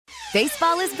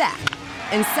Baseball is back,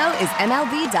 and so is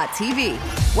MLB.tv.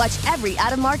 Watch every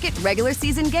out-of-market regular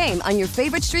season game on your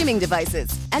favorite streaming devices,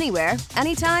 anywhere,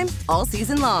 anytime, all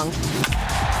season long.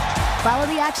 Follow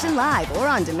the action live or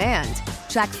on demand.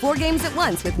 Track 4 games at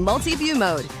once with multi-view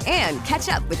mode and catch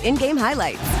up with in-game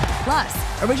highlights.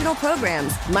 Plus, original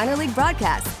programs, minor league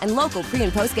broadcasts, and local pre-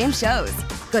 and post-game shows.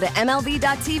 Go to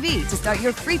MLB.tv to start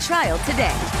your free trial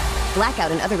today.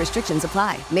 Blackout and other restrictions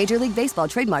apply. Major League Baseball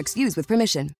trademarks used with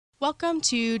permission. Welcome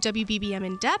to WBBM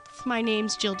In Depth. My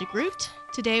name's Jill DeGroot.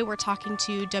 Today we're talking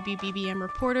to WBBM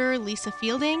reporter Lisa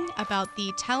Fielding about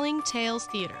the Tellin Tales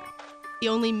Theatre, the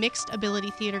only mixed ability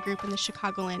theater group in the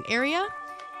Chicagoland area,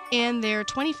 and their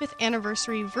 25th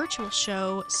anniversary virtual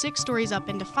show, 6 Stories Up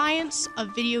in Defiance, a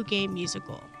video game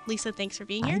musical. Lisa, thanks for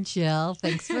being here. Hi, Jill.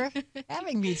 Thanks for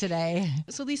having me today.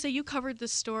 So, Lisa, you covered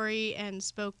this story and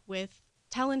spoke with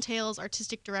Tellin Tales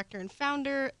artistic director and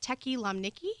founder, Teki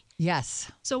Lomnicki.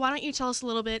 Yes. So why don't you tell us a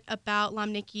little bit about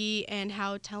Lomnicki and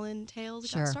how Tellin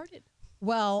Tales got started?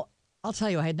 Well, I'll tell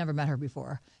you, I had never met her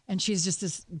before. And she's just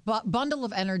this bundle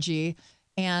of energy.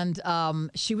 And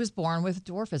she was born with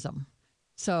dwarfism.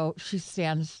 So she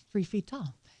stands 3 feet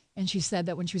tall. And she said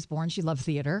that when she was born, she loved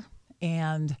theater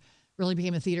and really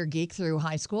became a theater geek through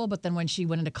high school. But then when she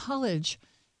went into college,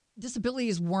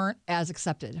 disabilities weren't as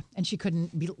accepted, and she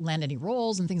couldn't land any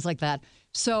roles and things like that.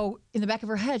 So in the back of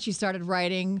her head, she started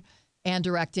writing and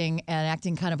directing and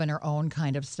acting kind of in her own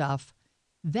kind of stuff.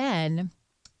 Then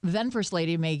First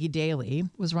Lady Maggie Daley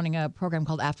was running a program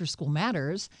called After School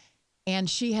Matters, and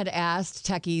she had asked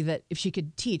Teki that if she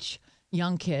could teach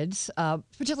young kids,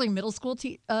 particularly middle school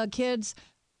kids,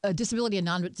 disability and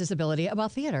non-disability,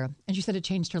 about theater. And she said it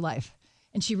changed her life.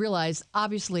 And she realized,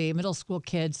 obviously, middle school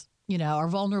kids are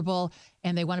vulnerable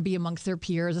and they want to be amongst their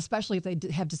peers, especially if they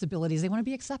have disabilities. They want to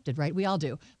be accepted, right? We all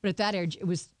do. But at that age, it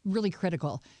was really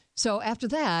critical. So after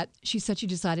that, she said she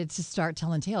decided to start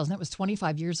Tellin Tales, and that was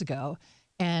 25 years ago.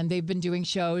 And they've been doing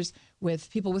shows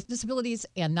with people with disabilities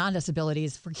and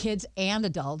non-disabilities for kids and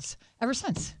adults ever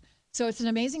since. So it's an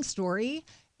amazing story.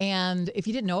 And if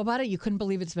you didn't know about it, you couldn't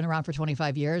believe it's been around for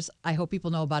 25 years. I hope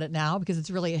people know about it now because it's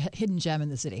really a hidden gem in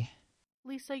the city.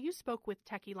 Lisa, you spoke with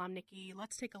Teki Lomnicki.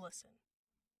 Let's take a listen.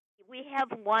 We have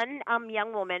one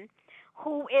young woman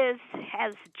who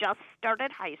has just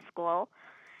started high school,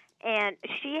 and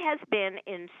she has been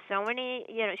in so many.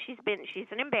 She's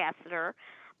an ambassador,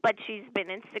 but she's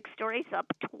been in 6 Stories Up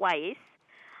twice.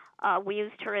 We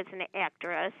used her as an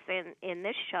actress in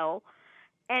this show,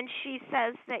 and she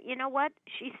says that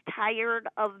she's tired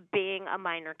of being a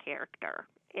minor character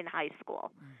in high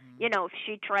school. Mm-hmm. If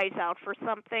she tries out for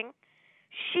something,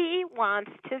 she wants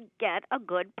to get a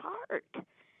good part.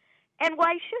 And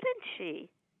why shouldn't she?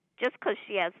 Just because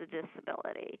she has a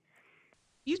disability.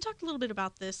 You talked a little bit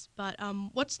about this, but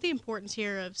what's the importance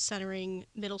here of centering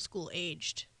middle school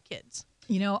aged kids?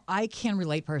 I can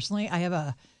relate personally. I have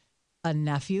a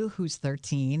nephew who's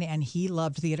 13, and he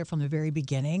loved theater from the very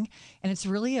beginning. And it's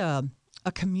really a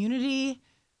community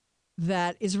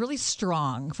that is really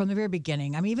strong from the very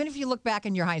beginning. I mean, even if you look back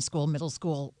in your high school, middle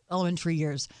school, elementary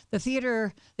years, the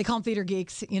theater, they call them theater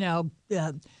geeks,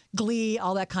 Glee,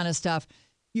 all that kind of stuff.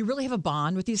 You really have a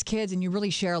bond with these kids, and you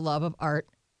really share a love of art,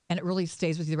 and it really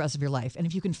stays with you the rest of your life. And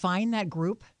if you can find that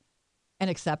group and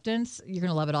acceptance, you're going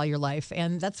to love it all your life.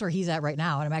 And that's where he's at right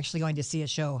now. And I'm actually going to see a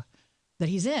show that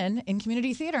he's in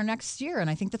community theater next year.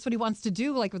 And I think that's what he wants to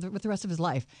do, like with the rest of his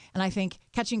life. And I think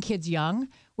catching kids young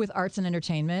with arts and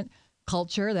entertainment,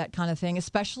 culture, that kind of thing,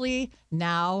 especially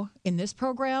now in this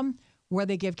program where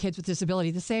they give kids with disability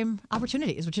the same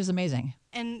opportunities, which is amazing.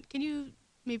 And can you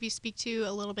maybe speak to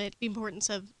a little bit the importance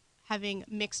of having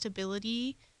mixed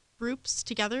ability groups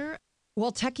together?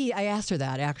 Well, Teki, I asked her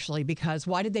that actually, because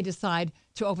why did they decide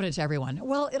to open it to everyone?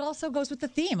 Well, it also goes with the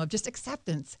theme of just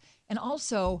acceptance and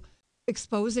also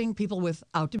exposing people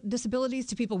without disabilities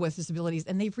to people with disabilities.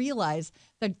 And they realize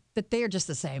that they are just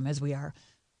the same as we are.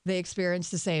 They experience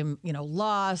the same,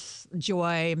 loss,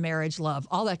 joy, marriage, love,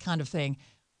 all that kind of thing.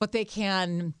 But they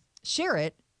can share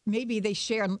it. Maybe they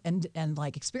share and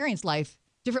like experience life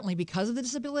differently because of the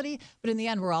disability. But in the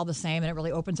end, we're all the same. And it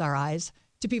really opens our eyes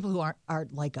to people who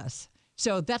aren't like us.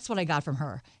 So that's what I got from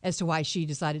her as to why she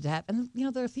decided to have. And,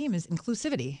 their theme is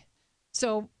inclusivity.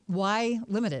 So why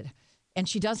limited? And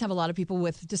she does have a lot of people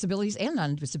with disabilities and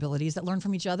non-disabilities that learn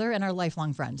from each other and are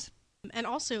lifelong friends. And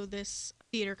also this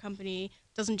theater company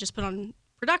doesn't just put on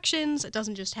productions. It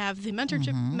doesn't just have the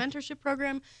mentorship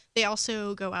program. They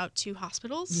also go out to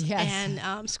hospitals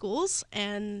and schools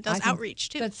and does outreach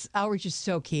too. Outreach is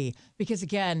so key because,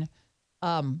 again,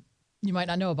 you might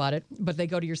not know about it, but they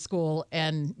go to your school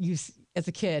and you, as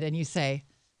a kid, and you say,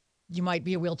 you might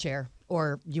be a wheelchair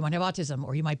or you might have autism,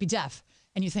 or you might be deaf.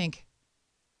 And you think,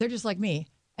 they're just like me.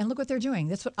 And look what they're doing.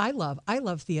 That's what I love. I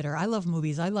love theater. I love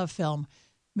movies. I love film.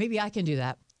 Maybe I can do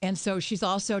that. And so she's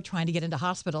also trying to get into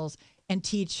hospitals and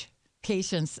teach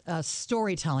patients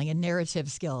storytelling and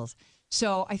narrative skills.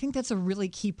 So I think that's a really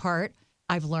key part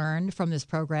I've learned from this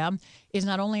program is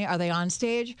not only are they on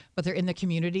stage, but they're in the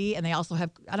community. And they also have,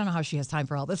 I don't know how she has time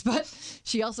for all this, but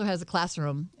she also has a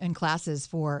classroom and classes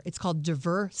for, it's called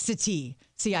Diversity,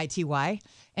 CITY,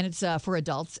 and it's for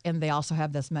adults. And they also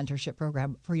have this mentorship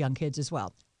program for young kids as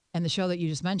well. And the show that you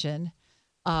just mentioned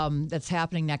that's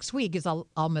happening next week is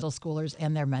all middle schoolers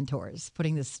and their mentors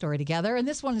putting this story together. And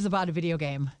this one is about a video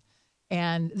game.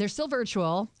 And they're still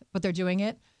virtual, but they're doing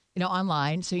it,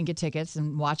 online, so you can get tickets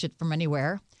and watch it from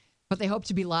anywhere. But they hope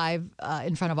to be live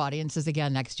in front of audiences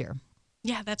again next year.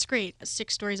 Yeah, that's great.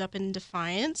 6 stories up in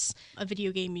Defiance, a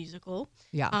video game musical.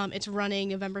 Yeah. It's running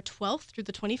November 12th through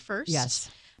the 21st.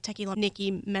 Yes. Techie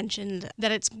Nikki mentioned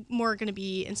that it's more going to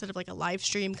be, instead of like a live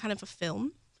stream, kind of a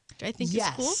film, which I think is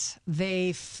cool.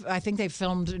 I think they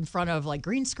filmed in front of like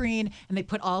green screen, and they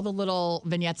put all the little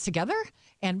vignettes together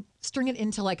and string it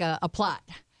into like a plot.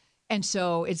 And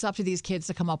so it's up to these kids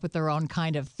to come up with their own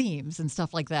kind of themes and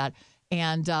stuff like that.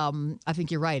 And I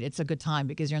think you're right. It's a good time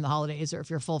because you're in the holidays, or if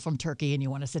you're full from turkey and you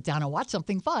want to sit down and watch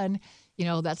something fun,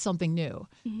 that's something new.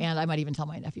 Mm-hmm. And I might even tell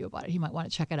my nephew about it. He might want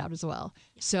to check it out as well.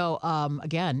 Yeah. So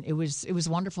again, it was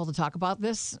wonderful to talk about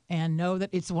this and know that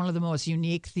it's one of the most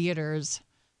unique theaters,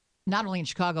 not only in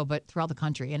Chicago, but throughout the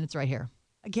country. And it's right here.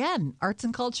 Again, arts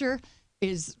and culture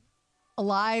is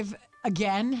alive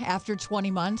again after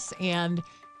 20 months. And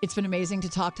it's been amazing to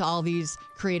talk to all these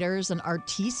creators and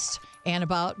artistes and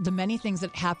about the many things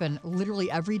that happen literally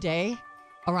every day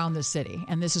around the city.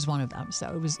 And this is one of them. So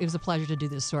it was a pleasure to do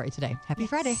this story today. Happy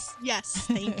Friday. Yes.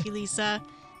 Thank you, Lisa.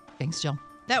 Thanks, Jill.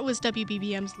 That was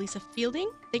WBBM's Lisa Fielding.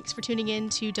 Thanks for tuning in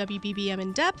to WBBM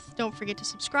In Depth. Don't forget to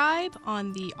subscribe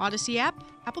on the Odyssey app,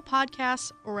 Apple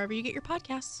Podcasts, or wherever you get your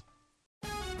podcasts.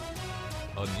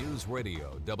 A News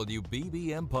Radio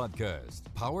WBBM podcast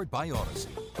powered by Odyssey.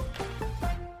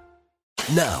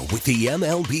 Now, with the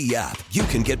MLB app, you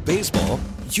can get baseball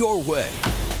your way.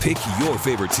 Pick your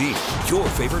favorite team, your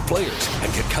favorite players,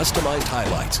 and get customized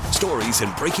highlights, stories,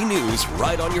 and breaking news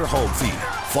right on your home feed.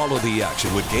 Follow the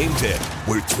action with Game Day,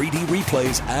 where 3D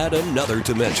replays add another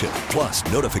dimension. Plus,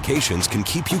 notifications can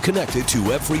keep you connected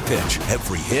to every pitch,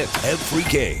 every hit,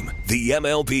 every game. The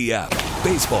MLB app.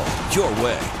 Baseball your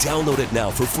way. Download it now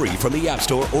for free from the App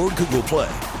Store or Google Play.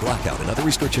 Blackout and other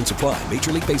restrictions apply.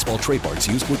 Major League Baseball trademarks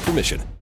used with permission.